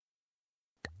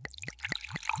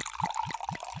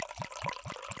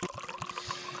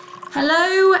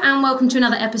Hello and welcome to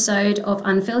another episode of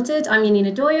Unfiltered. I'm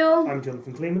Yanina Doyle. I'm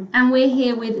Jonathan Kleeman. And we're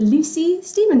here with Lucy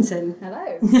Stevenson.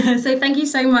 Hello. So thank you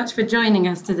so much for joining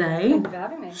us today. Thank you for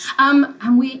having me.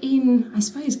 And we're in, I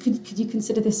suppose, could you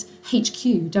consider this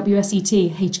HQ,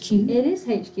 WSET HQ? It is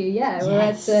HQ, yeah.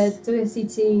 Yes. We're at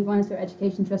WSET Wine and Spirit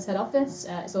Education Trust head office.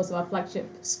 It's also our flagship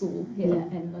school here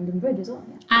in London Bridge as well.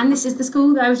 Yeah. And this is the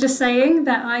school that I was just saying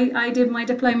that I did my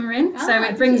diploma in. So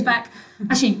it brings back,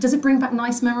 actually, does it bring back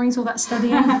nice memories, all that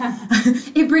studying?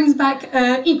 It brings back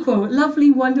equal,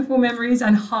 lovely, wonderful memories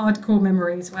and hardcore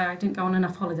memories where I didn't go on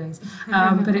enough holidays.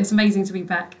 But it's amazing to be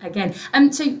back again.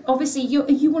 So obviously,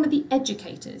 are you one of the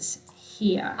educators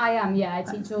here? I am, yeah. I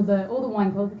teach all the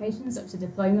wine qualifications up to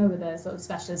diploma with a sort of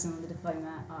specialism on the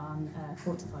diploma on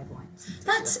fortified wines.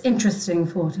 That's interesting,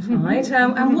 fortified.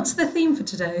 And what's the theme for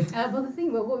today?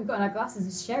 What we've got in our glasses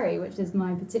is sherry, which is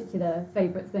my particular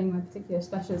favourite thing, my particular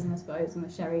specialism, I suppose. I'm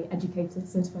a sherry educator,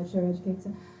 certified sherry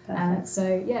educator.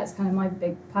 So yeah, it's kind of my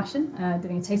big passion.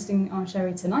 Doing a tasting on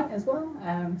sherry tonight as well.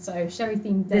 So sherry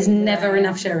themed. There's never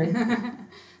enough sherry.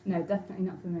 No, definitely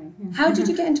not for me. Yeah. How did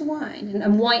you get into wine,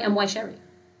 and why sherry?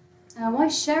 Why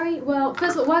sherry? Well,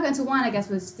 first of all, why I got into wine, I guess,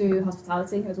 was through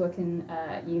hospitality. I was working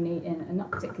at uni in a not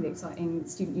particularly exciting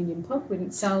student union pub. We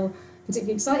didn't sell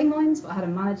particularly exciting wines, but I had a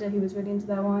manager who was really into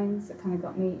their wines. That kind of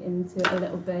got me into it a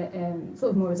little bit,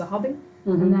 sort of more as a hobby.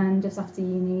 Mm-hmm. And then just after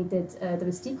uni, did the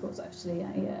WSET course, actually.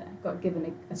 I got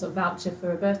given a sort of voucher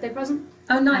for a birthday present.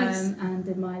 Oh, nice. And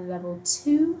did my level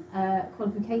 2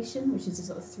 qualification, which is a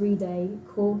sort of 3-day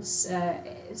course.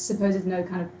 Supposes no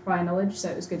kind of prior knowledge, so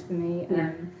it was good for me.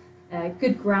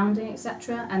 Good grounding,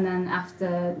 etc. And then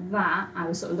after that, I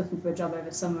was sort of looking for a job over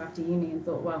summer after uni and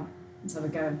thought, well, let's have a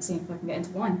go and see if I can get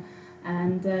into wine.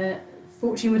 And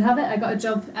fortune would have it, I got a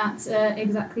job at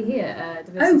exactly here,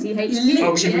 WSET HQ.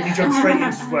 Oh, you jumped straight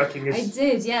into working as... I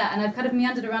did, yeah, and I've kind of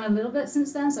meandered around a little bit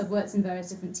since then. So I've worked in various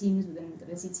different teams within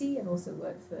WSET. I've also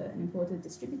worked for an imported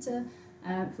distributor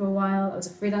for a while. I was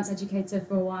a freelance educator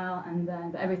for a while, and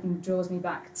then everything draws me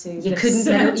back to you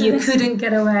couldn't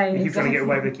get away. You keep trying to get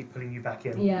away, but they keep pulling you back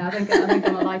in. Yeah, I think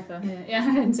I'm a lifer.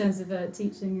 Yeah, in terms of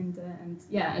teaching and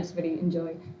yeah, I just really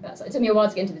enjoy that side. It took me a while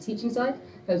to get into the teaching side.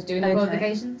 I was doing the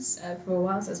qualifications for a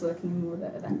while, so I was working more the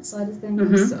event side of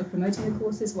things, sort of promoting the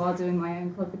courses while doing my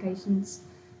own qualifications.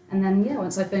 And then,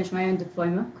 once I finished my own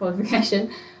diploma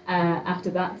qualification, after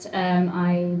that,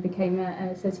 I became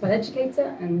a certified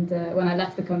educator. And when I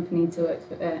left the company to work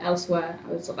elsewhere,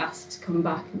 I was sort of asked to come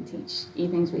back and teach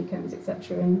evenings, weekends,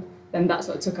 etc. And then that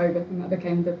sort of took over, and that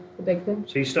became the big thing.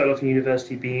 So you started off in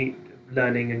university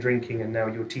learning and drinking, and now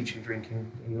you're teaching drinking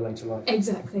in your later life.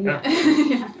 Exactly, yeah.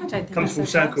 Comes full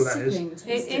circle, that is.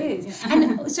 It is. Yeah.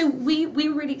 And so we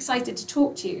were really excited to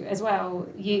talk to you as well,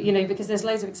 you know, because there's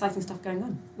loads of exciting stuff going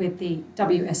on with the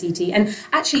WSET. And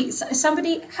actually,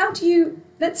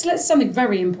 let's something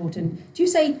very important. Do you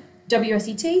say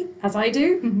WSET, as I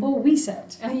do, or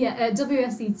WSET?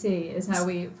 WSET is how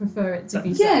we prefer it to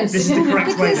be said. Yes, this is the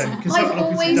correct way then. I've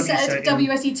always said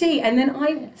WSET, and then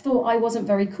I thought I wasn't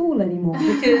very cool anymore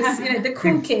because the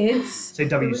cool kids say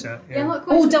WSET. Yeah, I'm not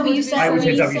quite sure. WSET. I would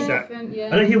say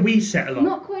WSET. I don't hear WSET a lot. I'm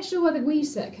not quite sure where the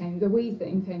the we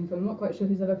thing came from. I'm not quite sure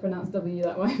who's ever pronounced W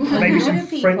that way. Maybe some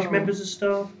French members of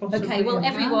staff, possibly. Okay, well,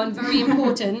 everyone, very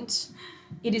important.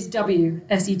 It is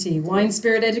WSET, Wine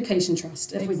Spirit Education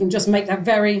Trust, if we can just make that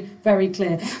very, very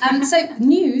clear. So,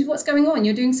 news, what's going on?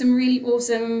 You're doing some really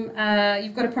awesome,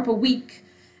 you've got a proper week.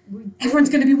 Everyone's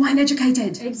going to be wine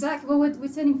educated. Exactly. Well, we're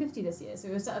turning 50 this year, so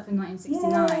we were set up in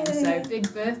 1969. Yay. So,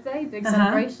 big birthday, big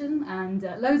celebration, and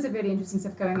loads of really interesting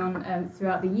stuff going on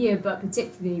throughout the year, but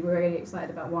particularly we're really excited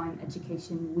about Wine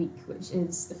Education Week, which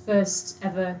is the first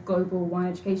ever global wine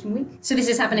education week. So, this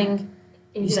is happening...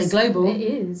 You say global? It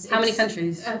is. How many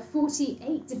countries?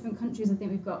 48 different countries I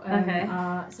think we've got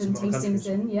some tastings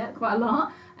in. Yeah, quite a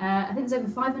lot. I think there's over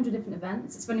 500 different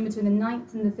events. It's running between the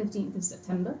 9th and the 15th of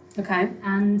September. Okay.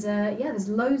 And there's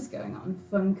loads going on,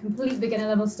 from complete beginner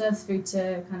level stuff through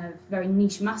to kind of very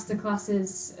niche master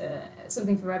classes,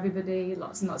 something for everybody,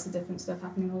 lots and lots of different stuff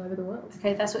happening all over the world.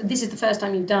 Okay, this is the first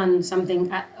time you've done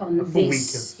something on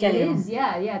this scale. It is,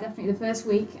 yeah, definitely the first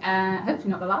week. Hopefully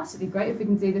not the last. It'd be great if we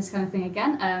can do this kind of thing again.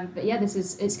 But yeah,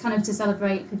 it's kind of to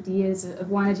celebrate 50 years of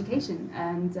wine education,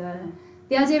 and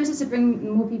the idea is just to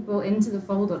bring more people into the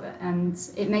fold of it, and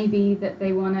it may be that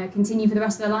they want to continue for the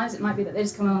rest of their lives. It might be that they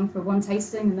just come along for one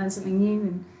tasting and learn something new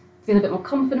and feel a bit more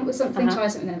confident with something, try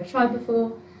something they've never tried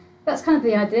before. That's kind of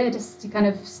the idea, just to kind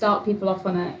of start people off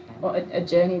on a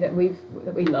journey that we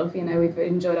love. You know, we've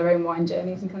enjoyed our own wine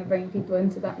journeys and kind of bringing people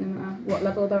into that, no matter what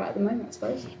level they're at the moment, I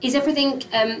suppose. Is everything?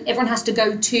 Everyone has to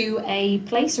go to a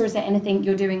place, or is there anything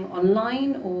you're doing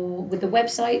online or with the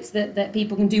websites that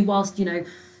people can do whilst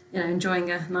enjoying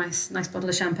a nice bottle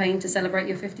of champagne to celebrate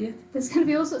your 50th? There's going to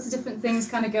be all sorts of different things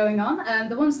kind of going on.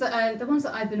 The ones that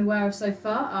I've been aware of so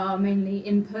far are mainly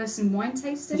in-person wine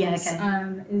tastings. Yeah,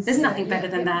 okay. There's nothing better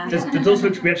than that.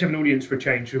 We actually have an audience for a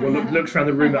change. Everyone looks around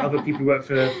the room at other people who work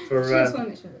for. Just want to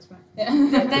make sure that's right.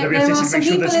 Yeah. There are some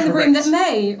people in the room that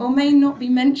may or may not be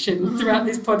mentioned throughout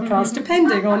this podcast,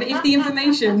 depending on if the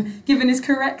information given is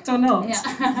correct or not.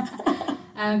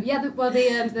 Yeah.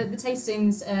 The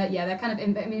tastings, they're kind of.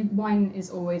 Wine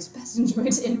is always best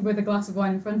enjoyed with a glass of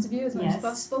wine in front of you as much as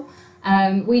possible.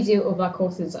 We do all of our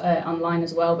courses online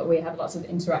as well, but we have lots of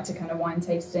interactive kind of wine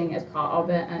tasting as part of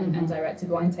it, and directed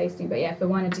wine tasting. But yeah, for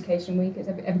Wine Education Week,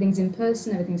 everything's in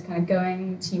person. Everything's kind of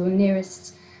going to your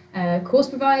nearest course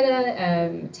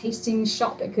provider, tasting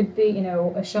shop. It could be,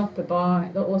 a shop, a bar,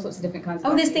 all sorts of different kinds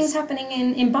of. Oh, there's things happening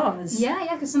in bars. Yeah,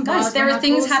 because some bars. Guys, there are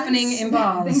things happening in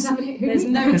bars. There's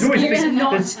no excuse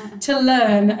not to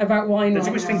learn about wine. There's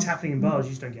always things happening in bars.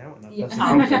 You just don't get out enough.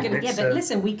 Yeah, but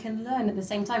listen, we can learn at the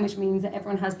same time, which means that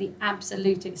everyone has the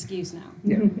absolute excuse now.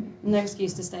 Yeah. No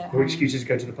excuse to stay at home. Or excuses to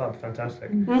go to the pub.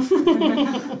 Fantastic.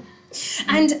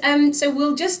 And so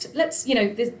we'll just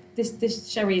this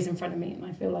sherry is in front of me, and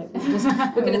I feel like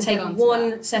we're going to take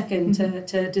 1 second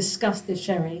to discuss this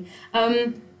sherry.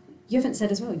 You haven't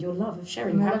said as well your love of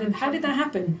sherry. How did that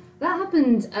happen? That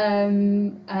happened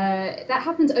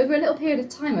over a little period of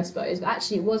time, I suppose. But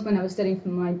actually, it was when I was studying for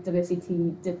my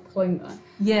WSET diploma.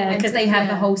 Yeah, because they have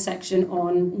the whole section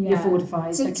on your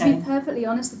fortified. To be perfectly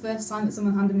honest, the first time that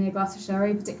someone handed me a glass of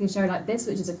sherry, particularly sherry like this,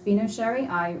 which is a Fino sherry,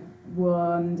 I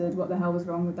wondered what the hell was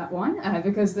wrong with that wine,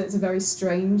 because it's a very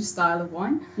strange style of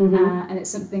wine, and it's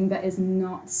something that is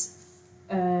not.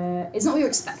 It's not what you're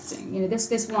expecting.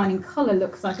 This wine in colour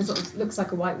looks like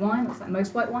a white wine. Looks like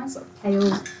most white wines, sort of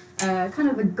pale, kind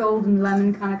of a golden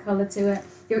lemon kind of colour to it.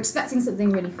 You're expecting something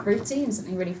really fruity and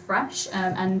something really fresh,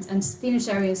 and Fino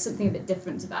sherry is something a bit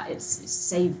different to that. It's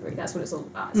savoury. That's what it's all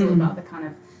about. It's all about the kind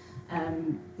of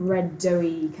red,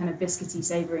 doughy, kind of biscuity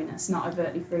savouriness, not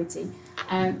overtly fruity.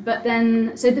 But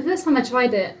then, so the first time I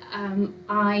tried it,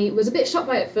 I was a bit shocked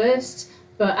by it first.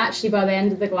 But actually, by the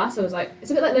end of the glass, I was like,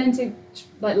 it's a bit like learning to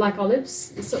like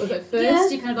olives. It's sort of at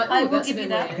first, you kind of like, I will give you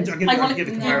that. I want to give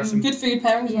a comparison. Good food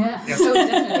pairing. Yeah. Oh,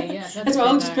 definitely, yeah. That's why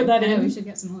I'll just put that in. We should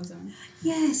get some olives on.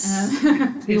 Yes.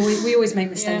 We always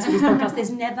make mistakes with this podcast. There's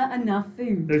never enough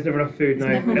food. There's never enough food, no.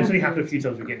 It's only happened a few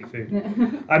times we get any food.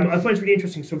 Yeah. I find it's really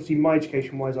interesting, so obviously my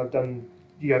education-wise, I've done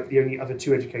the only other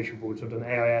 2 education boards. I've done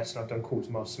AIS and I've done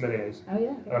quartermaster sommeliers. Oh,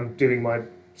 yeah. And I'm doing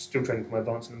still training for my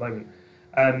advanced at the moment.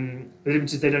 The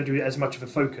difference is they don't do as much of a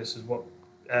focus as what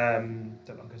I'm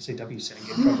going to say WSET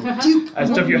as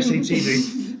WSET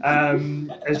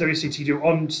do. As WSET do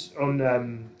on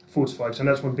fortifieds, and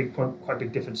that's quite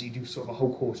big difference. You do sort of a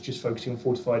whole course just focusing on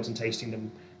fortifieds and tasting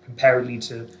them, comparedly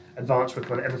to advanced, where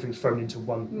kind of everything's thrown into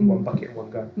one bucket in one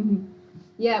go. Mm-hmm.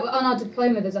 Yeah, well, on our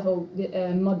diploma there's a whole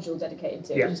module dedicated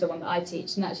to it, which is the one that I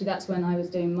teach, and actually that's when I was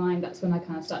doing mine, that's when I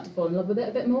kind of started to fall in love with it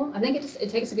a bit more. I think it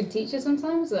takes a good teacher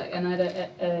sometimes, and I had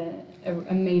an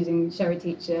amazing sherry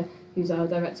teacher who's our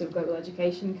Director of Global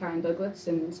Education, Karen Douglas,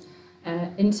 and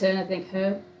in turn I think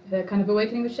her kind of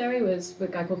awakening with sherry was with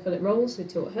a guy called Philip Rolls, who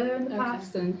taught her in the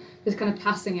past, and was kind of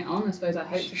passing it on, I suppose. I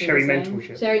hope to do sherry the same.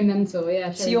 Mentorship. Sherry mentor,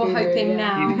 yeah. So you're hoping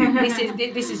now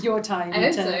this is your time to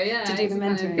do the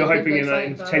mentoring. You're hoping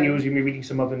in 10 years you'll be reading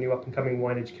some other new up-and-coming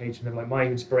wine education, and like my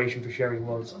inspiration for sherry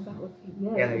was. Oh, that would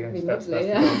be, there you go. That's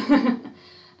lovely,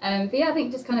 but yeah, I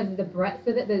think just kind of the breadth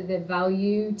of it, the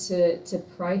value to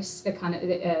price, the kind of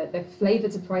the flavour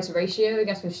to price ratio, I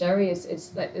guess, with sherry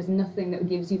is like there's nothing that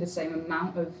gives you the same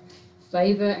amount of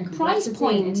flavour and complexity. Price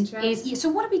point and interest. is. So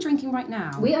what are we drinking right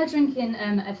now? We are drinking.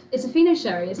 It's a Fino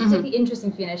sherry. It's a particularly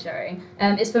interesting Fino sherry.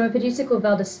 It's from a producer called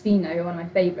Valdespino, one of my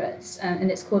favourites,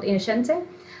 and it's called Innocente.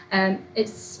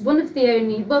 It's one of the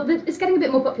only, it's getting a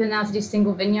bit more popular now to do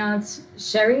single vineyard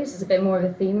sherries. It's a bit more of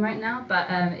a theme right now, but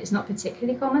it's not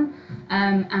particularly common.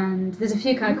 And there's a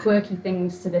few kind of quirky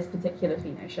things to this particular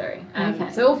Fino sherry.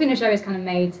 So all Fino sherry is kind of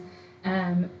made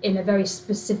with a very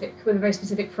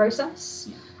specific process.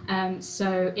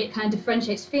 So it kind of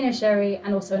differentiates Fino sherry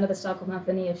and also another style called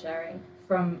Manzanilla sherry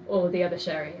from all the other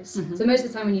sherries. Mm-hmm. So most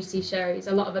of the time when you see sherries,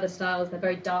 a lot of other styles, they're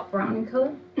very dark brown in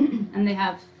colour, and they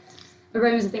have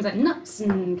aromas of things like nuts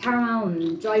and caramel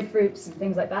and dried fruits and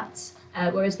things like that.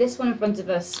 Whereas this one in front of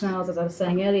us smells, as I was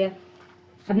saying earlier,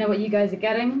 I don't know what you guys are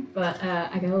getting, but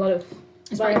I get a lot of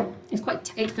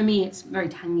For me, it's very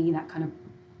tangy, that kind of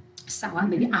sour,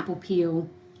 maybe apple peel.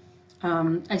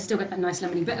 I still get that nice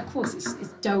lemony, but of course it's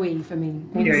doughy for me.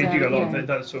 You do get a lot of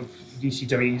that sort of yeasty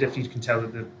doughy. You definitely can tell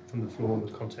that from the floor, the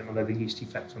content on there, the yeast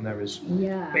effect on there is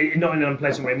not in an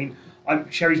unpleasant way. I mean,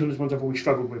 sherry's one of the ones I've always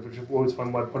struggled with, which I've always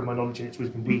found part of my knowledge in it's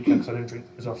always been weaker because I don't drink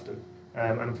them as often.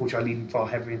 And unfortunately, I lean far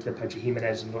heavier into the Pedro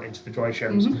Jimenez and not into the dry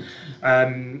sherries.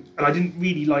 And I didn't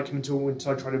really like them until I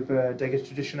tried a Degas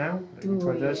Tradicional.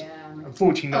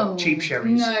 Unfortunately, not cheap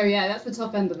sherries. No, that's the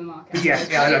top end of the market. Yeah,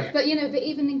 I know. But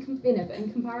even in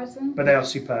comparison. But they are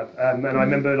superb. And I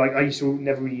remember, I used to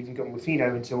never really even get on with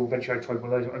Fino until eventually I tried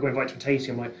one of those. I got invited to a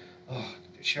tasting. I'm like, a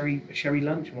sherry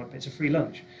lunch. I'm like, it's a free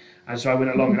lunch. And so I went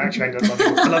along and actually ended up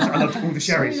I loved all the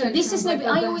sherries. This is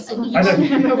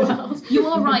you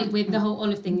are right with the whole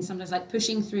olive thing. Sometimes like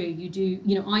pushing through. You do.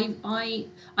 I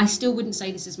still wouldn't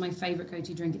say this is my favourite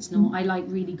go-to drink. It's not. I like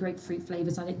really grapefruit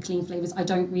flavours. I like clean flavours. I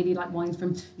don't really like wines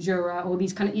from Jura or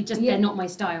these kind of. They're not my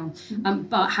style.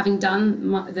 But having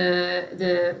done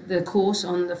the course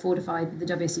on the fortified, the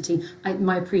WSET,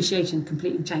 my appreciation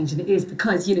completely changed, and it is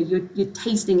because you're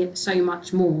tasting it so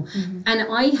much more. And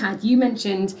you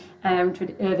mentioned.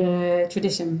 The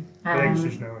tradition.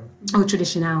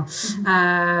 Tradicional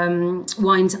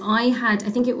wines. I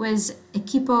think it was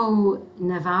Equipo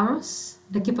Navarros.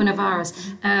 It's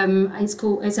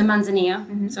a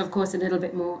manzanilla, so of course a little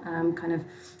bit more kind of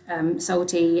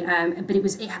salty, but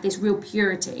it had this real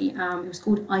purity. It was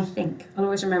called I Think. I'll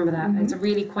always remember that. It's a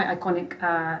really quite iconic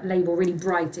label, really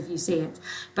bright if you see it.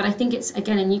 But I think it's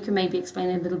again, and you can maybe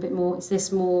explain it a little bit more. It's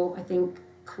this more, I think,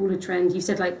 cooler trend. You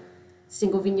said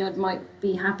single vineyard might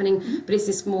be happening, but it's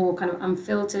this more kind of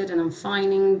unfiltered and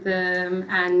unfining them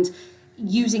and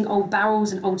using old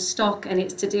barrels and old stock, and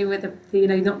it's to do with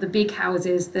not the big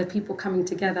houses, the people coming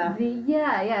together.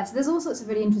 So there's all sorts of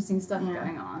really interesting stuff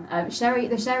going on.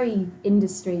 The sherry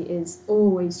industry is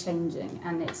always changing,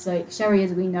 and it's like sherry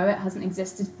as we know it hasn't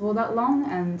existed for that long,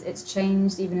 and it's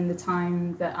changed even in the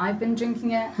time that I've been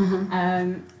drinking it.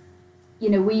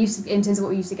 We used to, in terms of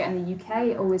what we used to get in the UK,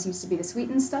 it always used to be the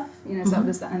sweetened stuff, so that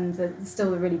was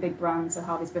still the really big brands, so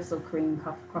Harvey's Bristol Cream,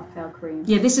 Croft Pale Cream.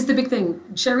 Yeah, this is the big thing.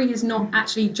 Sherry is not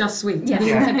actually just sweet. Yeah.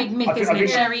 It's a big myth, isn't it?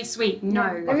 Sherry is sweet.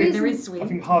 No, there is sweet. I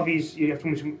think Harvey's, it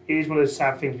is one of those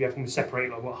sad things we have to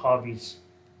separate what Harvey's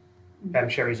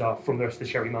sherries are from the rest of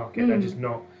the sherry market. They're just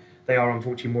not. They are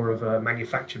unfortunately more of a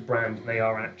manufactured brand than they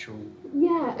are an actual.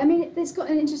 Yeah, I mean, it's got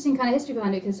an interesting kind of history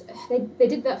behind it because they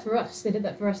did that for us. They did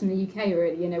that for us in the UK,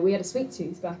 really. We had a sweet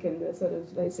tooth back in the sort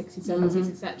of late 60s, 70s,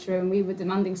 etc., and we were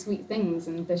demanding sweet things.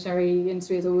 And the sherry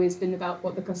industry has always been about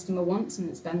what the customer wants, and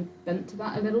it's been bent to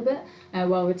that a little bit,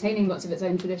 while retaining lots of its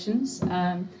own traditions.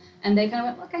 And they kind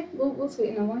of went, okay, we'll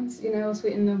sweeten our wines, we'll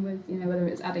sweeten them with, whether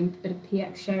it's adding a bit of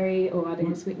PX sherry or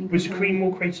adding a sweetening. Was cream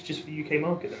more created just for the UK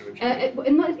market then originally?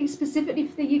 Not specifically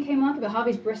for the UK market, but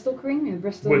Harvey's Bristol cream,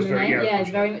 Bristol was very, it's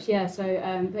very much, so,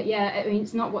 but I mean,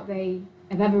 it's not what they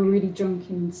have ever really drunk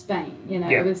in Spain,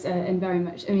 it was, and very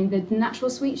much, I mean, the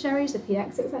natural sweet sherries, the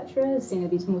PX, etc.,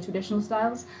 these more traditional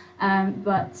styles,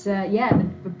 the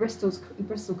Bristol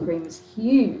cream was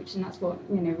huge, and that's what,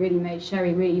 really made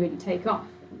sherry really, really take off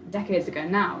decades ago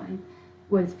now, and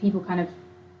with people kind of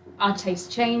our tastes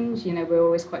change. We're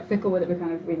always quite fickle with it.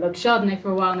 We loved Chardonnay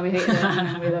for a while, and then we hated it, and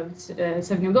then we loved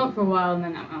Sauvignon Blanc for a while, and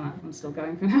then I'm still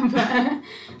going for now.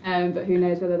 But who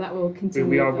knows whether that will continue.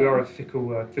 We are a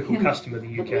fickle customer of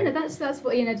the UK. But, that's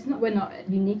what it's not. We're not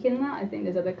unique in that. I think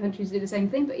there's other countries that do the same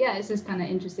thing. But it's just kind of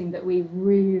interesting that we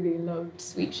really loved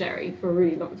sweet sherry for a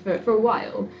really long for a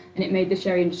while, and it made the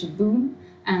sherry industry boom.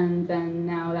 And then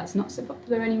now that's not so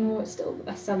popular anymore. It's still the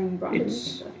best-selling brand.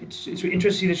 It's interesting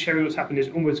to see that sherry. What's happened is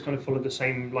almost kind of followed the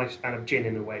same lifespan of gin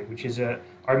in a way, which is I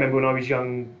remember when I was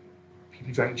young, people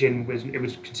who drank gin it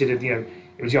was considered it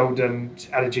was the old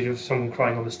adage of someone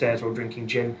crying on the stairs while drinking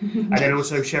gin, and then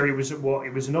also sherry was it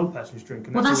was an old person's drink.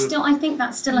 And I think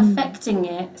that's still affecting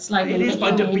it slightly. It is,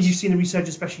 but you've seen the research,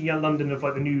 especially in London, of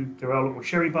there are a lot more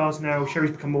sherry bars now.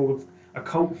 Sherry's become more of a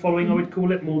cult following, I would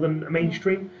call it, more than a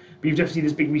mainstream. But you've definitely seen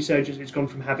this big resurgence. It's gone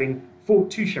from having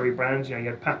two sherry brands. You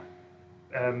had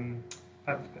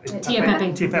Tia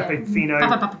Pepe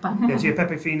Fino, Tia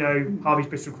Pepe Fino, Harvey's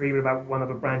Bristol Cream, and about one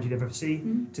other brand you'd ever see.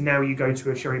 To now you go to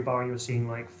a sherry bar and you're seeing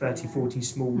 30, 40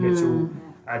 small little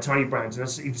tiny brands. And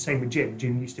that's the same with gin.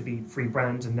 Gin used to be 3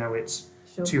 brands, and now it's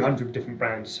 200 different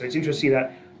brands. So it's interesting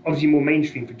that obviously more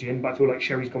mainstream for gin, but I feel like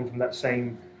sherry's gone from that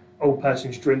same old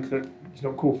person's drink that is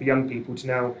not cool for young people to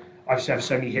now I've served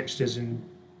so many hipsters and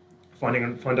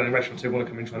fine dining restaurants who want to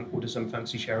come in and try and order some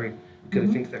fancy sherry because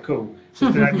they think they're cool. So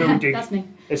it's been like real dig. That's me.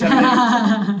 They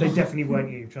definitely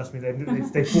weren't you. Trust me.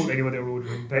 They thought they knew what they were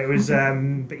ordering, but it was.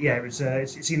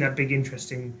 It's seen that big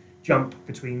interesting jump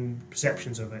between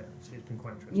perceptions of it. It's been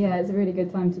quite interesting. Yeah, it's a really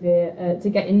good time to be to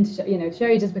get into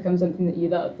sherry just becomes something that you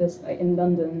love. There's like in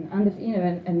London and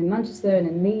and in Manchester and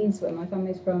in Leeds where my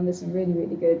family's from. There's some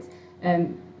really good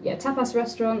tapas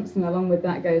restaurants, and along with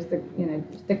that goes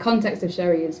the context of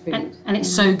sherry is food. And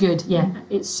it's so good. Yeah,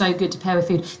 it's so good to pair with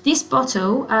food. This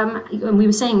bottle, and we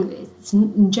were saying it's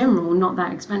in general not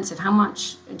that expensive. How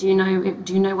much do you know?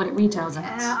 Do you know what it retails at?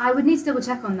 I would need to double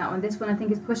check on that one. This one I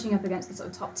think is pushing up against the sort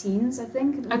of top teens. I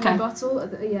think. Okay. Bottle.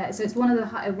 Yeah. So it's one of the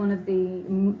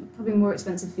probably more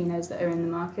expensive finos that are in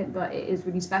the market, but it is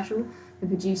really special. The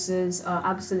producers are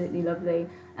absolutely lovely.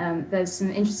 There's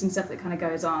some interesting stuff that kind of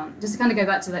goes on. Just to kind of go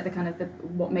back to like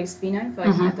what makes fino, for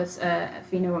example,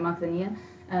 fino or manzanilla.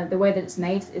 The way that it's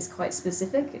made is quite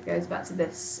specific. It goes back to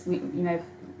this. People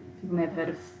may have heard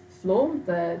of flor,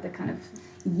 the kind of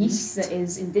yeast that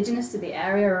is indigenous to the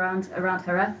area around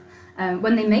Jerez.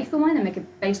 When they make the wine, they make a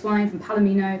base wine from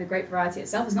Palomino. The grape variety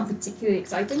itself is not particularly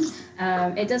exciting.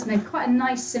 It does make quite a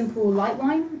nice, simple light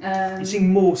wine. You've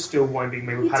seen more still wine being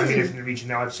made with Palomino from the region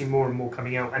now. I've seen more and more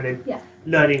coming out, and then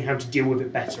learning how to deal with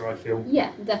it better, I feel.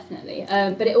 Yeah, definitely.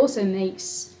 But it also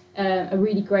makes a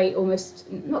really great,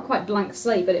 almost not quite blank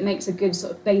slate, but it makes a good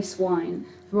sort of base wine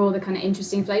for all the kind of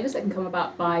interesting flavours that can come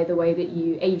about by the way that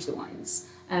you age the wines.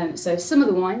 So some of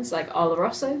the wines, like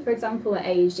Oloroso, for example, are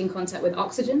aged in contact with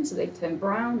oxygen, so they turn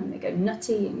brown and they go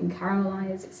nutty and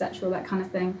caramelise, etc., that kind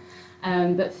of thing.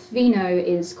 But Fino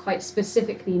is quite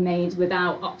specifically made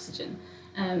without oxygen.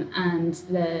 And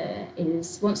there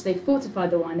is, once they've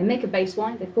fortified the wine, they make a base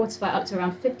wine, they fortify up to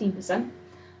around 15%.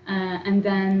 And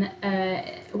then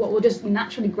what will just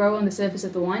naturally grow on the surface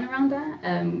of the wine around there,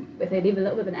 if they leave a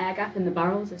little bit of an air gap in the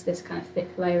barrels, there's this kind of thick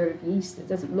layer of yeast. It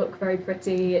doesn't look very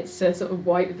pretty, it's a sort of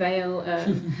white veil,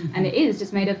 and it is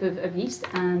just made up of yeast,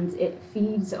 and it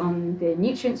feeds on the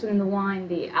nutrients within the wine,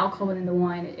 the alcohol within the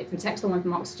wine. It protects the wine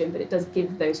from oxygen, but it does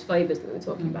give those flavours that we were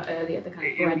talking about earlier, the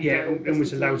kind of bread. It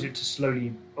almost allows it to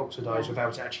slowly oxidise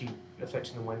without actually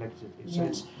affecting the wine negatively. So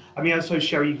it's, I suppose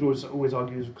sherry you could always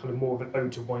argue is kind of more of an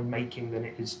ode to wine making than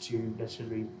it is to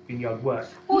necessarily vineyard work.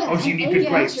 Obviously you need good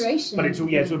grapes, but it's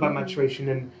all about maturation.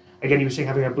 And again, you were saying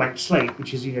having a blank slate,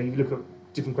 which is, you look at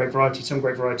different grape varieties. Some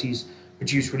grape varieties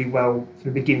produce really well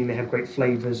from the beginning. They have great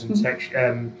flavours and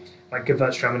texture, like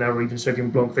Gewürztraminer or even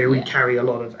Sauvignon Blanc. They already carry a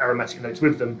lot of aromatic notes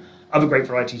with them. Other grape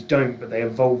varieties don't, but they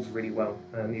evolve really well.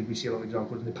 We see a lot of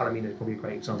examples, and the Palomino is probably a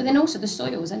great example. But then also the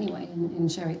soils, anyway, in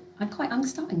sherry. I'm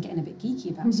starting getting a bit geeky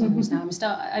about soils now.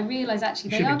 I realise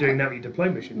actually you should be doing that with your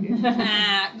diploma, shouldn't you?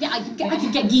 I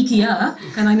could get geekier,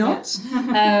 can I not?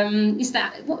 Is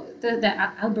that the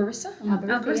Alberissa?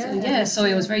 Alberissa,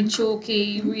 soils, very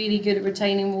chalky, really good at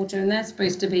retaining water, and they're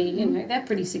supposed to be, they're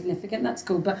pretty significant. That's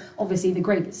cool. But obviously the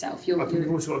grape itself, I think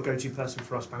we've also got a go-to person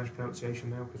for our Spanish pronunciation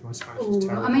now, because my Spanish is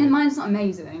terrible. Mine's not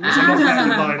amazing. It's not better than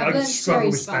mine. I struggle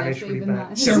with Spanish really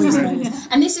bad.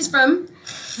 And this is from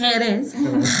Jerez.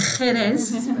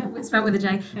 It's spelled with a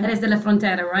J. Jerez de la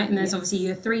Frontera, right? And there's obviously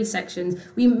your three sections.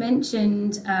 We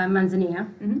mentioned Manzanilla.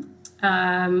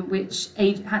 Which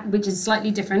is slightly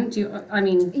different. So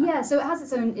it has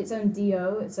its own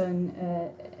DO, its own.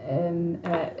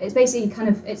 It's basically kind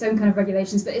of its own kind of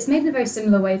regulations, but it's made in a very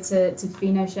similar way to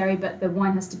Fino sherry. But the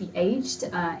wine has to be aged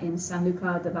in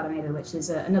Sanlúcar de Barrameda, which is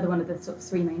another one of the sort of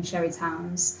three main sherry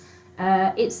towns.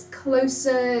 It's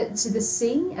closer to the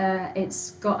sea.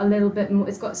 It's got a little bit more.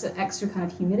 It's got some extra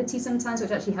kind of humidity sometimes,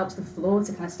 which actually helps the floor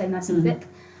to kind of stay nice and thick.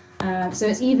 So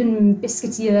it's even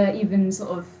biscuitier, even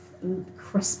sort of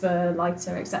crisper,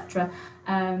 lighter, etc.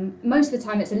 Most of the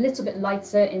time it's a little bit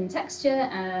lighter in texture,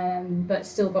 but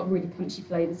still got really punchy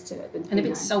flavours to it. And a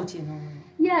bit salty in all.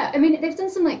 Yeah, they've done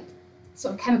some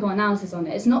sort of chemical analysis on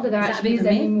it. It's not that they're actually using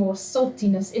any more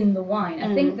saltiness in the wine.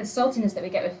 I think the saltiness that we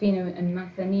get with Fino and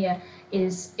Manzanilla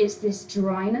is this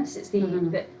dryness. It's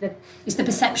it's the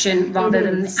perception rather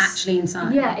than actually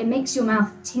inside. Yeah, it makes your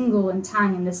mouth tingle and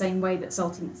tang in the same way that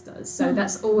saltiness does. So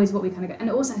that's always what we kind of get. And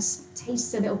it also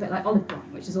tastes a little bit like olive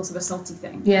wine, which is also a salty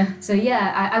thing. Yeah. So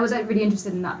I was really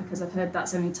interested in that because I've heard that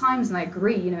so many times, and I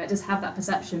agree. It does have that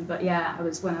perception. But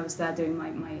when I was there doing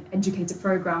my educator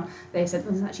program, they said,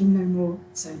 well, there's actually no more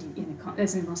sodium.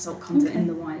 There's no more salt content in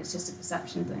the wine. It's just a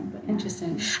perception thing. But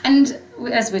interesting. And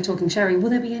as we're talking sherry, will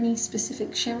there be any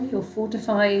specific sherry or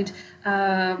fortified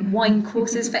wine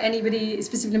courses for anybody,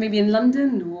 specifically maybe in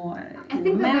London or I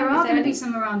think that there are going to be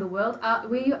some around the world.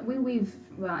 We've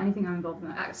anything I'm involved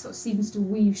in sort of seems to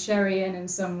weave sherry in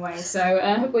some way.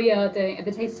 So we are doing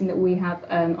the tasting that we have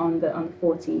on the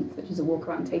 14th, which is a walk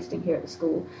around tasting here at the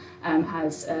school,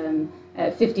 has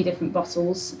 50 different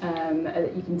bottles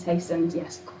that you can taste, and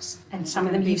yes, of course. And some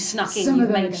of them you've snuck in, you've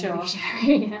made sure.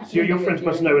 Sherry, yeah. So your friends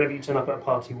must know whenever you turn up at a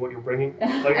party what you're bringing.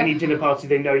 Like any dinner party,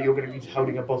 they know you're going to be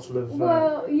holding a bottle of.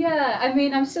 Well, yeah. I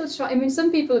mean, I'm still trying. I mean,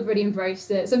 some people have really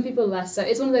embraced it. Some people less so.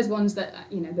 It's one of those ones that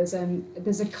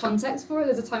there's a context for it.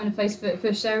 There's a time and a place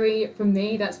for sherry. For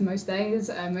me, that's most days,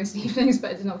 most evenings,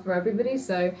 but it's not for everybody.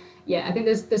 So yeah, I think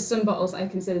there's some bottles I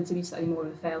consider to be slightly more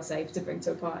of a fail-safe to bring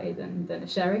to a party than a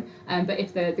sherry. But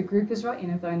if the group is right,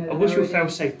 if I know. What's your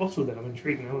fail-safe bottle then? I'm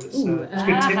intrigued now. It's a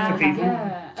good tip for people.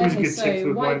 Yeah. It's always a good tip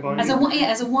for wine buying.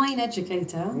 As a wine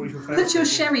educator, put your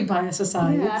sherry bias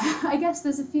aside. Yeah, I guess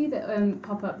there's a few that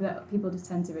pop up that people just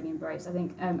tend to really embrace. I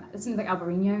think something like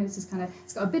Albarino is just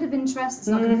it's got a bit of interest. It's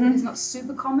not it's not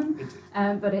super common,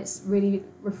 but it's really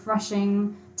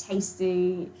refreshing,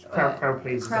 tasty. Crowd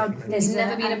pleaser. There's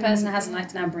never been a person that hasn't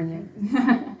liked an Albarino.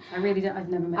 I really don't. I've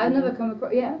never met. I've never come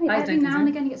across. Yeah, I think every now and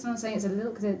again you get someone saying it's a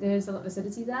little because there is a lot of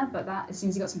acidity there, but that as soon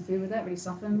as you got some food with it, really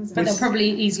softens. But they'll probably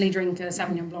easily drink a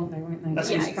Sauvignon Blanc, though, won't they? That's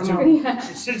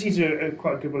Acidity's a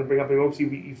quite a good one to bring up. Obviously,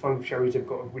 you find with sherries they've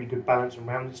got a really good balance and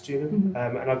roundness to them,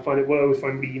 and I find what I always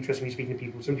find really interesting when speaking to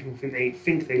people. Some people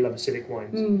think they love acidic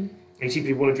wines. And you see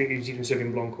people want to drink New Zealand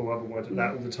Sauvignon Blanc or other wines like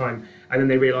that all the time, and then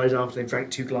they realise after they've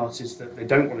drank 2 glasses that they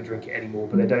don't want to drink it anymore,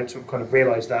 but they don't sort of kind of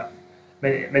realise that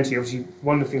mentally. Obviously,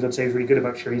 one of the things I'd say is really good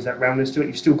about sherry is that roundness to it.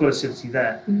 You've still got acidity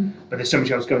there, but there's so much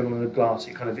else going on in the glass.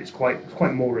 It's quite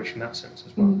moreish in that sense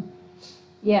as well.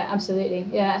 Yeah, absolutely.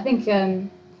 Yeah, I think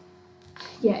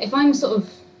if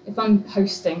I'm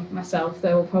hosting myself,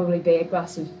 there will probably be a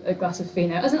glass of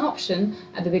Fino as an option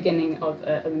at the beginning of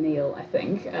a meal. I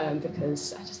think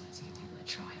because I just like to give people a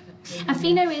try of it. And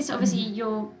Fino is obviously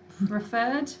your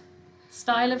preferred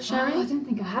style of sherry. I don't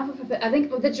think I have a preferred. I think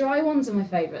the dry ones are my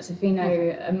favourites. So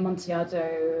Fino,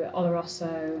 Amontillado,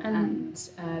 Oloroso, and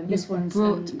this one's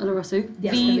brought Oloroso.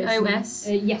 VOS.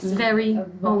 Yes, very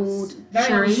old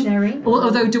very sherry. Old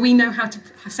Although, do we know how to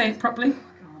say it properly?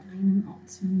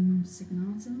 Optimum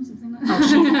Signatum, something like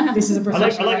that. This is a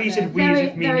professional. I like you said we as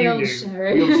if me very you old knew.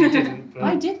 sherry. We obviously didn't. But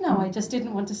I did know. I just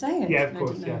didn't want to say it. Yeah, of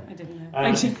course. I didn't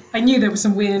know. I knew there was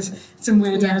some weird. Yes,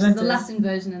 the Latin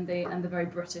version and the very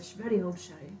British, very old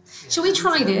sherry. Shall we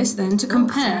try this then to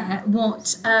compare what,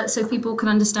 so people can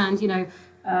understand,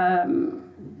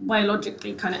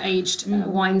 biologically kind of aged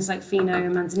wines like Fino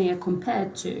and Manzanilla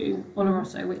compared to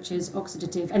Oloroso, which is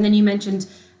oxidative, and then you mentioned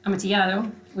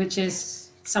Amontillado, which is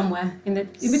somewhere in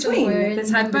between.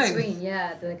 That's had both.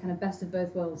 Yeah, the kind of best of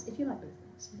both worlds, if you like both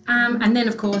worlds. And then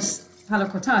of course Palo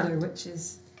Cortado, which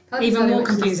is even more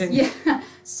confusing.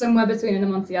 Somewhere between an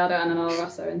Amontillado and an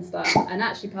Oloroso in style. And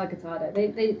actually Palo Cortado,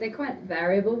 they're quite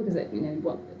variable because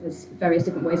there's various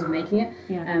different ways of making it.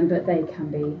 Yeah. But they can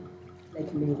be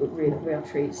real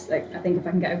treats. Like I think if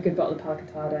I can get a good bottle of Palo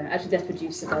Cortado, actually Death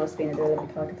Producer Palestina do a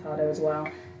lovely Palo Cortado as well.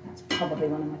 That's probably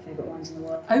one of my favourite wines in the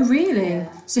world. Oh, really?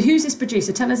 Yeah. So who's this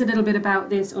producer? Tell us a little bit about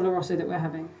this Oloroso that we're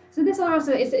having. So this Oloroso,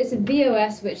 it's a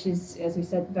VOS, which is, as we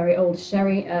said, very old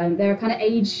sherry. There are kind of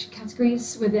age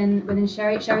categories within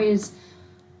sherry. Sherry is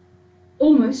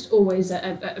almost always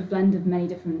a blend of many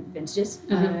different vintages.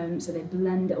 So they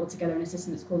blend it all together in a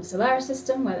system that's called the Solera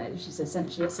system, which is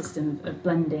essentially a system of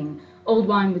blending old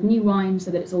wine with new wine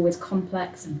so that it's always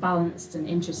complex and balanced and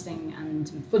interesting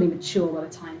and fully mature by the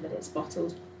time that it's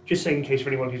bottled. Just saying in case for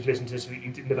anyone who's listened to this,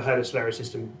 you've never heard of Solera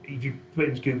system, if you put it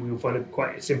into Google, you'll find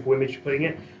quite a simple image of putting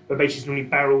it, but basically it's normally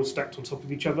barrels stacked on top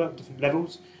of each other, different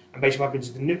levels, and basically what happens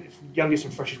is the youngest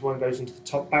and freshest wine goes into the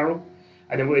top barrel,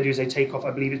 and then what they do is they take off,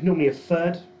 I believe it's normally a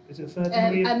third, is it a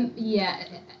third? Yeah.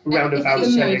 Around a barrel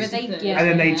settings. And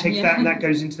then they take that and that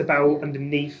goes into the barrel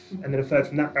underneath, and then a third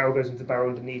from that barrel goes into the barrel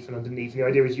underneath and underneath. And the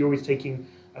idea is you're always taking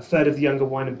a third of the younger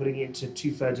wine and putting it into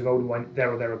 2/3 of older wine,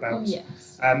 there or thereabouts.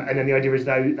 Yes. And then the idea is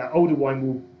though that older wine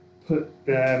will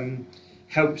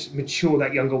helps mature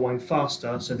that younger wine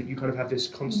faster, so that you kind of have this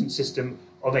constant system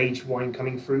of aged wine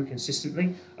coming through consistently,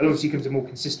 and obviously it becomes a more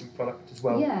consistent product as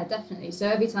well. Yeah, definitely. So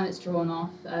every time it's drawn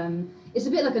off, it's a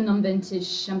bit like a non-vintage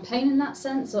champagne in that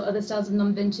sense, or other styles of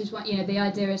non-vintage wine. The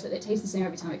idea is that it tastes the same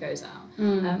every time it goes out,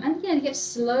 and you get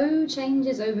slow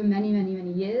changes over many, many,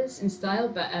 many years in style.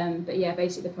 But yeah,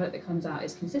 basically the product that comes out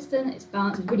is consistent. It's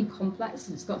balanced. It's really complex.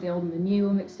 It's got the old and the new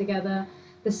all mixed together.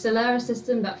 the Solera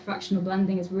system, that fractional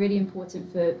blending, is really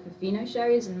important for Fino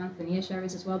sherries and Manzanilla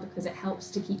sherries as well, because it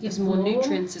helps to keep gives the more floor.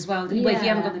 nutrients as well. Yeah. Well, if you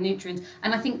haven't got the nutrients,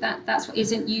 and I think that's what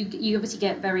isn't you obviously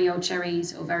get very old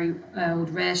sherries or very old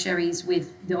rare sherries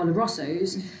with the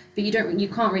Olorosos, but you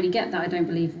can't really get that, I don't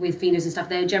believe, with Finos and stuff.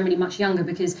 They're generally much younger,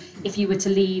 because if you were to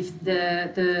leave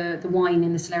the wine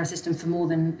in the Solera system for more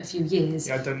than a few years,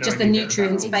 just the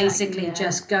nutrients basically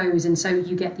just goes, and so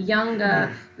you get the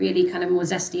younger, really kind of more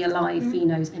zesty, alive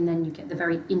Finos, and then you get the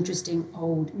very interesting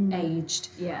old aged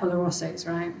Olorosos,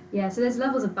 right? Yeah, so there's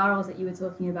levels of barrels that you were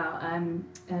talking about.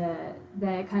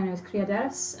 They're kind of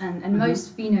criaderas, and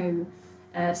most Fino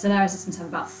Solera systems have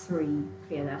about 3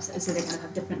 criaderas, so they kind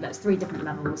of have 3 different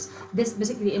levels. This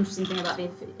particularly interesting thing about the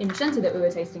Innocente that we were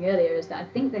tasting earlier is that I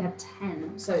think they have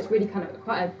 10, so it's really kind of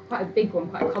quite a big one,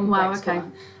 quite a complex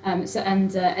one.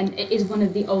 And it is one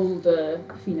of the older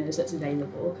Finos that's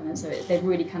available, kind of, so they've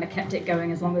really kind of kept it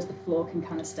going as long as the floor can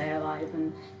kind of stay alive,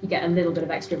 and you get a little bit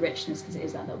of extra richness because it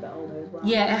is that little bit older as well.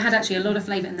 Yeah, it had actually a lot of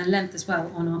flavour, and the length as well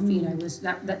on our Fino was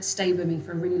that stayed with me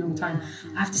for a really long time.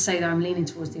 I have to say though, I'm leaning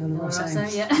towards the Oloroso.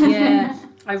 Yeah.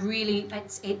 I really,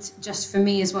 it's just for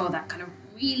me as well, that kind of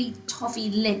really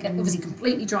toffee lick, and obviously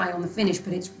completely dry on the finish,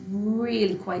 but it's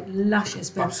really quite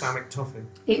luscious. But balsamic toffee.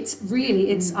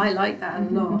 I like that a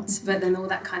lot, but then all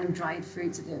that kind of dried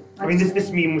fruits of it. I mean,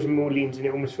 this mean was more leans, and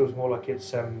it almost feels more like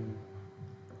it's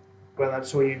that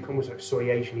soy, almost like soy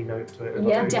Asian-y note to it.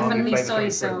 Yeah, definitely soy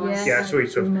sauce. Yeah, soy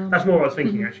sauce. That's more what I was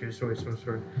thinking actually, soy sauce,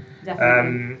 sorry.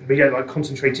 Definitely. But yeah, like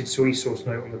concentrated soy sauce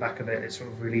note on the back of it. It's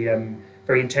sort of really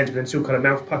very intense, but then still kind of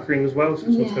mouth puckering as well. So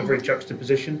it's sort of a very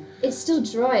juxtaposition. It's still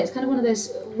dry. It's kind of one of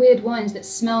those weird wines that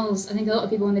smells. I think a lot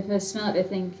of people when they first smell it,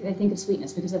 they think of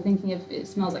sweetness because they're thinking of it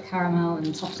smells like caramel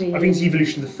and toffee. I think it's the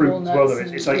evolution of the fruit as well, though.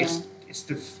 It's like yeah.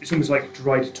 it's almost like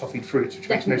dried toffeed fruits, which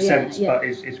makes no sense, but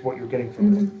is what you're getting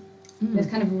from it. There's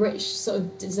kind of rich sort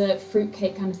of dessert fruit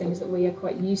cake kind of things that we are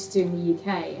quite used to in the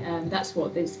UK. That's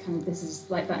what this is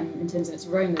like that in terms of its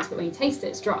aromas. But when you taste it,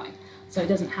 it's dry, so it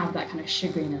doesn't have that kind of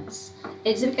sugariness.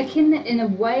 It's akin in a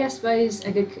way, I suppose.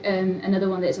 A good another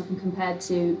one that it's often compared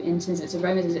to in terms of its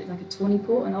aromas is it like a tawny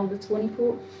port, an older tawny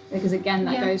port, because again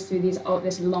that goes through this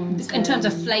long in terms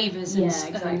of flavours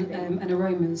and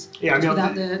aromas. Yeah, I mean,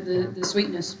 without the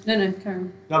sweetness. No,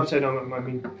 Karen. No, I'm saying I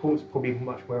mean port's probably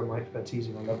much where my expertise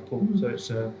is. I love port, so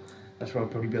it's that's where I'll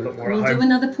probably be a lot more. We'll do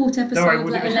another port episode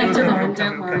later on.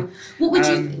 Don't worry. What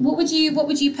would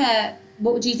you pair?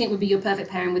 What would you think would be your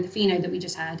perfect pairing with the Fino that we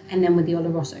just had, and then with the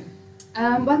Oloroso?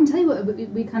 Well, I can tell you what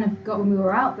we kind of got when we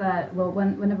were out there. Well,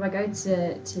 whenever I go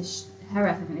to Jerez,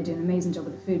 I think they do an amazing job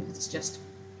with the food because it's just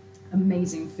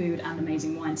amazing food and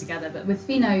amazing wine together. But with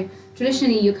Fino,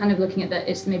 traditionally you're kind of looking at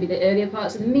it's maybe the earlier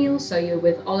parts of the meal, so you're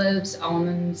with olives,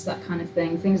 almonds, that kind of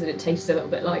thing, things that it tastes a little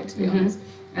bit like, to be honest,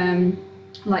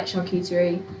 like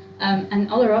charcuterie. And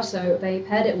Oloroso, they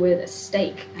paired it with a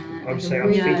steak. I was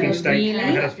thinking steak.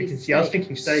 I was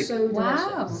thinking steak. So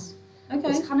delicious. Okay.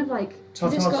 It's kind of like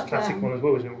Tartare's a classic one as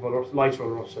well, isn't it? With lighter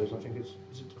Olorosos, I think it's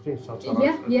tartare.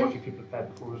 Yeah. Quite a few people have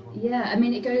paired before as well. Yeah, I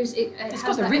mean it's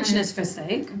got the richness for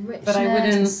steak, but I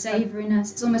wouldn't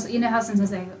savouriness. It's almost how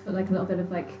sometimes they put like a little bit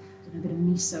of like a bit of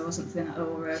miso or something,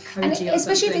 or a koji, and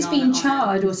especially if it's been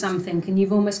charred or something, and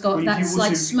you've almost got that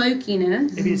slight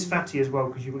smokiness. If it's fatty as well,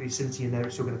 because you've got the acidity in there,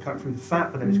 it's still going to cut through the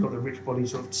fat, but then it's got the rich body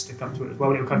sort of to stick up to it as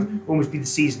well. And it will kind of almost be the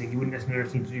seasoning. You wouldn't necessarily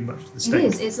need to do much to the steak. It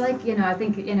is. It's like I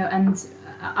think and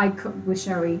I cook with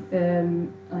sherry,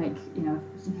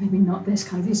 maybe not this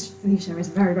kind of these sherry is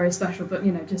very, very special, but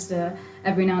just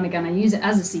every now and again I use it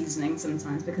as a seasoning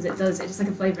sometimes because it's just like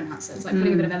a flavour enhancer. It's like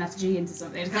putting a bit of MSG into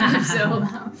something to kind of fill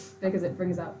out because it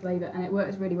brings out flavour, and it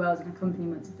works really well as an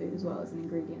accompaniment to food as well as an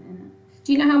ingredient in it.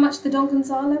 Do you know how much the Don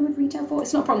Gonzalo would retail for?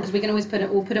 It's not a problem because we can always put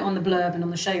it on the blurb and on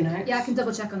the show notes. Yeah, I can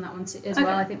double check on that one too, as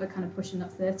well. I think we're kind of pushing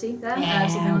up 30 there,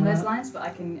 something on those lines. But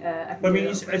I can. I mean,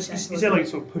 is there like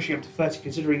sort of pushing up to 30?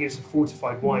 Considering it's a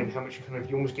fortified wine, how much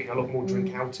you're almost getting a lot more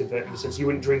drink out of it in the sense you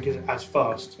wouldn't drink it as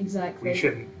fast. Exactly. You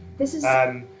shouldn't. This is.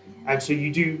 And so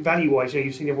you do value-wise,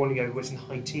 you've seen everyone go, it's in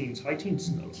high teens. High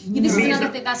teens, no. Yeah, this is another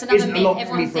thing. That's another myth.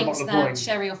 Everyone thinks that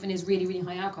sherry often is really, really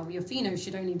high alcohol. Your Fino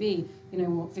should only be,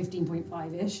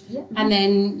 15.5.5-ish. Yeah. And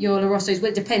then your Olorosos, well,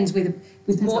 it depends.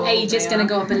 With more age, it's going to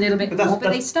go up a little bit more.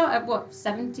 But they start at,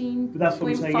 17.5? But that's what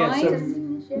I'm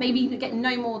saying, yeah. Maybe get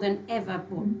no more than ever,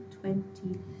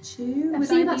 22? I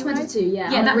think about 22,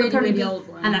 yeah. Yeah, that really, would probably really be old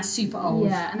one. And that's super old.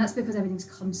 Yeah, and that's because everything's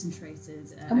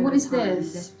concentrated. And what is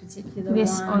this? This particular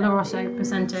this one. Oloroso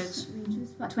percentage? It's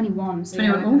about 21. So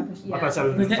 21? Yeah. I'd say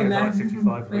 25,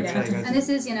 55. And this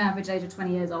is, average age of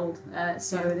 20 years old.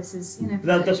 So this is, But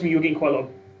that does mean you're getting quite a lot of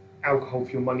alcohol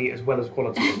for your money as well as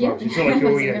quality as well. So it's not like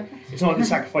it's not like the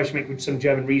sacrifice you make with some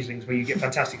German Rieslings where you get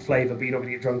fantastic flavour, but you're not going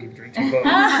to get drunk if you drink too much.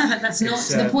 That's not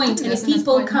the point. And if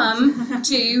people come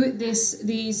to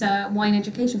these wine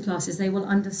education classes, they will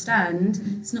understand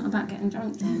it's not about getting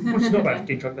drunk. Well, it's not about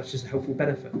getting drunk. That's just a helpful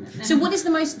benefit. So, what is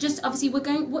the most? Just obviously,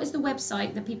 what is the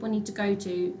website that people need to go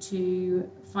to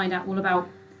find out all about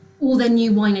all their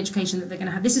new wine education that they're going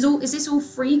to have? Is this all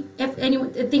free?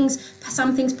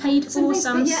 Some things paid for,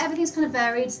 some. Yeah, everything's kind of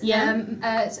varied. Yeah.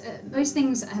 Most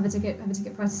things have a ticket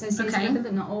price associated with it,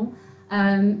 but not all.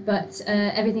 But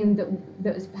everything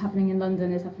that was happening in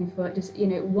London is happening for just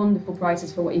wonderful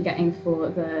prices for what you're getting for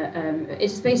the.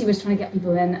 It's just basically we're just trying to get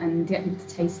people in and get people to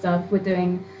taste stuff. We're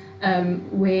doing.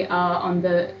 We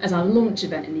are as our launch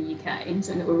event in the UK.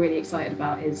 Something that we're really excited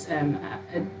about is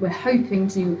we're hoping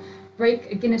to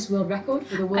break a Guinness World Record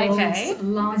for the world's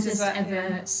largest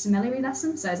ever sommelier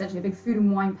lesson. So it's actually a big food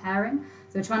and wine pairing.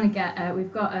 So we're trying to get,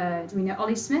 we've got, do we know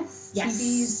Ollie Smith? Yes.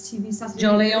 TV's Saturday,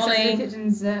 Jolly Ollie. Saturday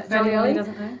Kitchen's Jolly Ollie.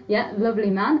 Doesn't know. Yeah, lovely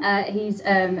man. He's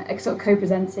sort of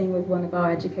co-presenting with one of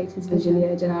our educators,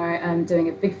 Virgilio Gennaro, doing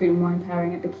a big food and wine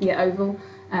pairing at the Kia Oval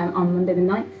on Monday the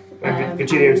 9th.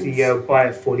 Virgilio is the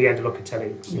buyer for Leandro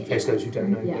Locatelli, in case those who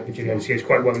don't know. Virgilio is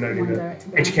quite well known in the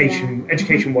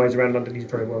education-wise around London. He's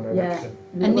very well known.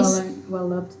 And well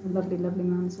loved, lovely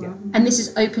man as well. And this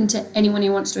is open to anyone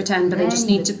who wants to attend, but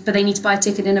they need to buy a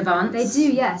ticket in advance. They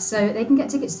do, yes. So they can get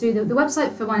tickets through the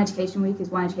website for Wine Education Week is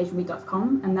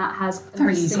wineeducationweek.com, and that has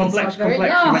very easy. Complex.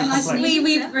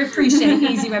 We appreciate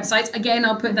easy websites. Again,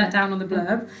 I'll put that down on the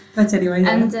blurb. But anyway,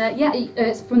 and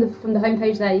it's from the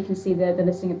homepage there. You can see the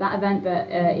listing of that event, but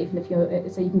even if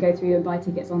so you can go through and buy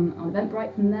tickets on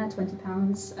Eventbrite from there,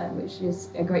 £20, which is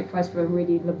a great price for a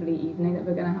really lovely evening that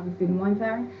we're going to have a food and wine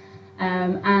pairing.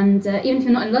 And even if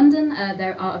you're not in London,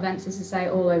 there are events, as I say,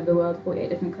 all over the world, 48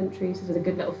 different countries. So there's a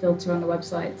good little filter on the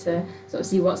website to sort of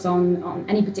see what's on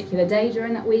any particular day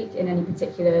during that week in any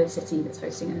particular city that's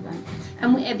hosting an event.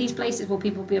 And at these places, will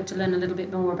people be able to learn a little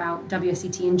bit more about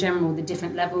WSET in general, the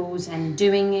different levels and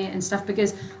doing it and stuff?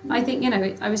 Because I think,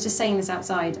 I was just saying this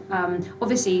outside.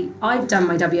 Obviously, I've done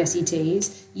my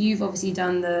WSETs. You've obviously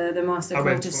done the Master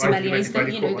Court of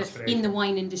Sommeliers. In the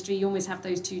wine industry, you always have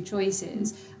those two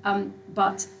choices.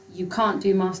 But you can't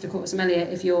do Master Court Sommelier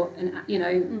if you're,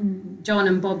 John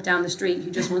and Bob down the street who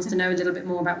just wants to know a little bit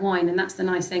more about wine. And that's the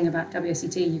nice thing about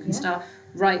WSET. You can start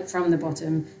right from the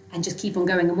bottom and just keep on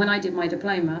going. And when I did my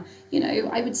diploma,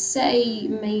 I would say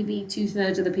maybe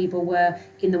 2/3 of the people were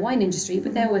in the wine industry,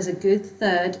 but there was a good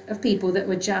third of people that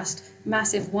were just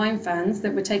massive wine fans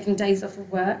that were taking days off of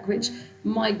work, which,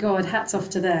 my God, hats off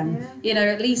to them. Yeah.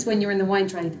 At least when you're in the wine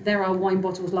trade, there are wine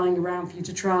bottles lying around for you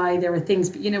to try. There are things,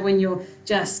 but when you're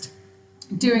just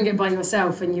doing it by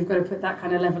yourself and you've got to put that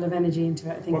kind of level of energy into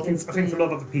it, I think for a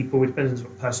lot of other people, it depends on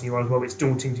what person you are as well. It's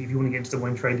daunting if you want to get into the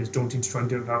wine trade, it's daunting to try and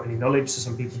do it without any knowledge. So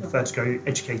some people prefer to go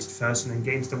educated first and then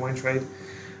get into the wine trade.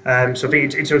 So I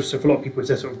think it's also for a lot of people, it's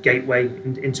a sort of gateway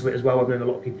into it as well. I've known a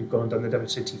lot of people who've gone and done the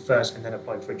WSET first and then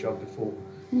applied for a job before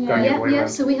going the other way around.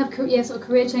 So we have sort of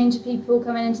career change people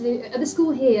coming into the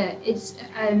school here. It's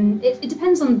it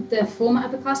depends on the format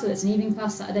of the class, whether it's an evening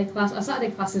class, Saturday class. Our Saturday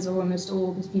classes are almost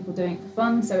all just people doing it for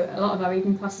fun. So a lot of our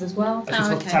evening classes as well. That's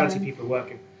hospitality people are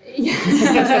working. We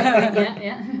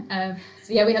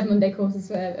have Monday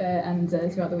courses and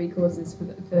throughout the week courses for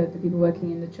the people working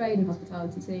in the trade and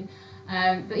hospitality too.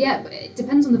 But it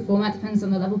depends on the format, depends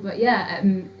on the level. But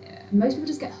most people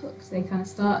just get hooked. They kind of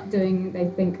start doing. They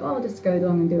think, I'll just go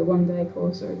along and do a 1-day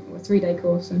course or a 3-day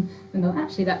course, and they'll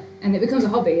actually and it becomes a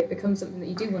hobby. It becomes something that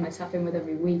you do want to tap in with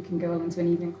every week and go along to an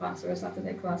evening class or a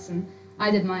Saturday class. And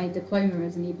I did my diploma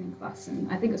as an evening class, and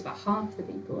I think it was about half the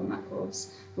people on that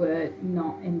course were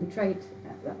not in the trade.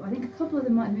 I think a couple of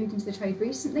them might have moved into the trade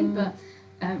recently, but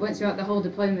went throughout the whole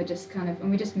diploma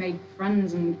and we just made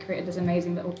friends and created this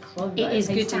amazing little club. It is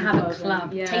good to have a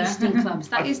club, tasting clubs.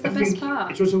 That is the best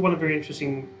part. It's also one of the very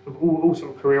interesting of all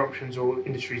sort of career options or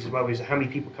industries as well is how many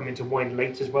people come into wine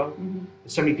late as well. Mm-hmm.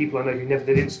 There's so many people I know who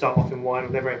they didn't start off in wine or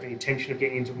never had any intention of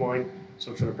getting into wine.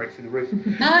 So I'm trying to break through the roof.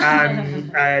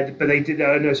 But they did.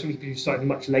 I know some people who started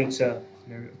much later.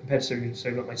 Compared to so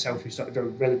not myself, who started very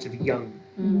relatively young.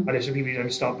 I know some people who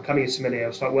don't start becoming a sommelier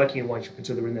or start working in a wine shop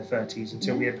until they're in their 30s,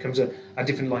 until it becomes a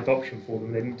different life option for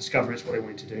them. They didn't discover it's what they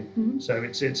wanted to do. Mm-hmm. So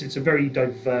it's a very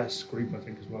diverse group, I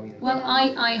think, as well. Well,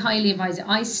 I highly advise it.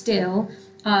 I still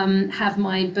have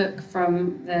my book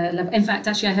from the level. In fact,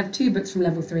 actually, I have 2 books from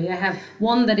level 3. I have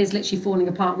one that is literally falling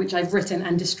apart, which I've written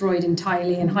and destroyed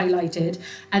entirely and highlighted.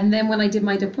 And then when I did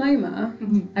my diploma,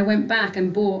 I went back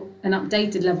and bought an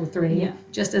updated level 3,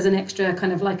 just as an extra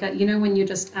kind of like a, you know, when you're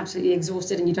just absolutely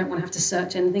exhausted and you don't want to have to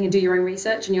search anything and do your own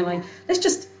research, and you're like, let's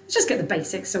just get the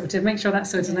basics sorted, make sure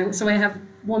that's sorted. Yeah. So I have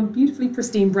one beautifully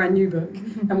pristine brand new book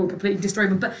and we'll completely destroy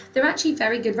them. But they're actually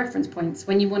very good reference points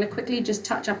when you want to quickly just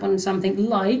touch up on something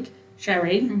like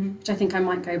Sherry, which I think I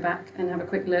might go back and have a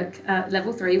quick look.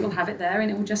 Level 3, we'll have it there, and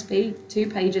it will just be 2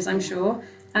 pages, I'm sure,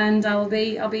 and I'll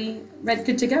be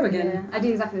good to go again. Yeah, I do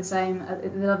exactly the same.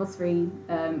 The level 3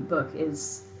 book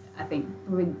is, I think,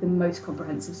 probably the most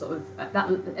comprehensive sort of that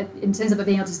in terms of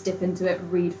being able to just dip into it,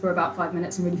 read for about 5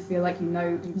 minutes, and really feel like you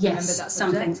remember that subject.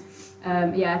 Something.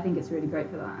 I think it's really great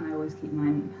for that, and I always keep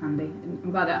mine handy. And I'm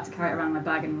glad I don't have to carry it around in my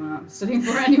bag and I'm not studying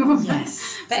for it anymore.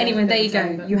 Yes. But anyway, there you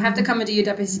go. You have to come and do your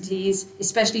WSETs,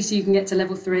 especially so you can get to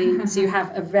level 3. So you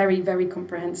have a very, very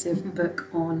comprehensive book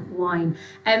on wine.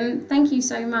 Thank you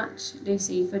so much,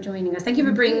 Lucy, for joining us. Thank you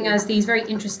for bringing us these very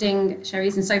interesting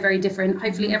sherries and so very different.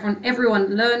 Hopefully everyone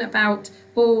learn about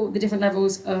all the different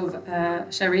levels of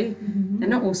sherry. They're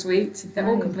not all sweet. They're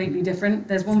all completely different.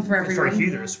 There's one for everyone. Very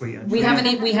few that are sweet.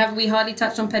 Actually. We hardly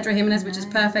touched on Pedro Jimenez, which is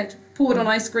perfect. Poured on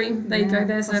ice cream. There you go.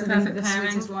 There's a perfect the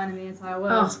pairing. sweetest wine in the entire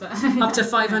world. Up to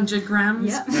 500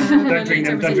 grams. Don't drink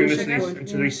this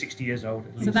until they're 60 years old.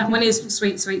 So that one is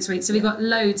sweet. So we've got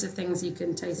loads of things you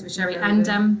can taste with sherry. And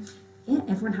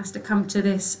everyone has to come to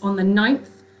this on the 9th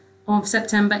of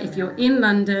September if you're in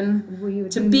London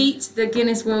to beat the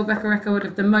Guinness World Record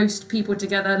of the most people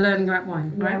together learning about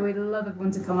wine. Yeah, we'd love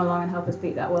everyone to come along and help us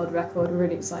beat that world record. We're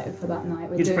really excited for that night.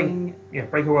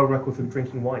 Break a world record for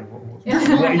drinking wine.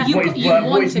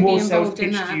 What is more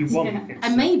self-pitched do you want? Yeah.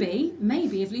 And maybe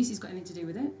if Lucy's got anything to do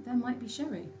with it, there might be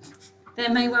sherry. There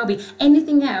may well be.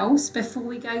 Anything else before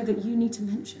we go that you need to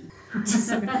mention? People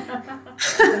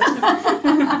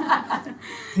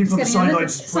on the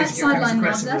sidelines pointing at things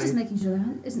aggressively. Just making sure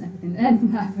there isn't anything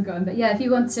that I've forgotten. But yeah, if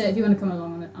you want to come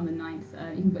along on the 9th,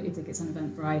 you can book your tickets on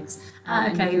Eventbrite.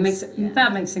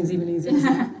 That makes things even easier.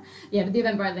 Yeah, but the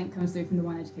Eventbrite link comes through from the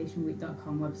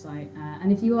wineeducationweek.com website.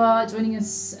 And if you are joining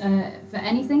us for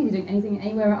anything, if you're doing anything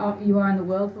anywhere you are in the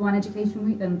world for Wine Education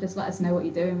Week, then just let us know what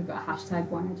you're doing. We've got a hashtag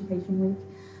Wine Education Week.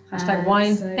 Hashtag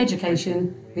Wine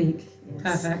Education Week.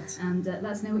 Yes. Perfect. And let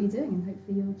us know what you're doing, and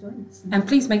hopefully you'll join us. And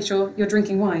please make sure you're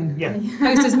drinking wine. Yeah.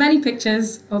 Post as many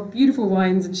pictures of beautiful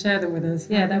wines and share them with us.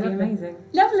 Yeah, that'd be amazing.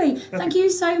 Lovely. Thank you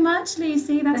so much,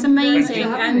 Lucy. That's amazing.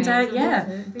 And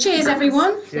cheers,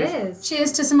 everyone. Cheers.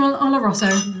 Cheers to some Oloroso.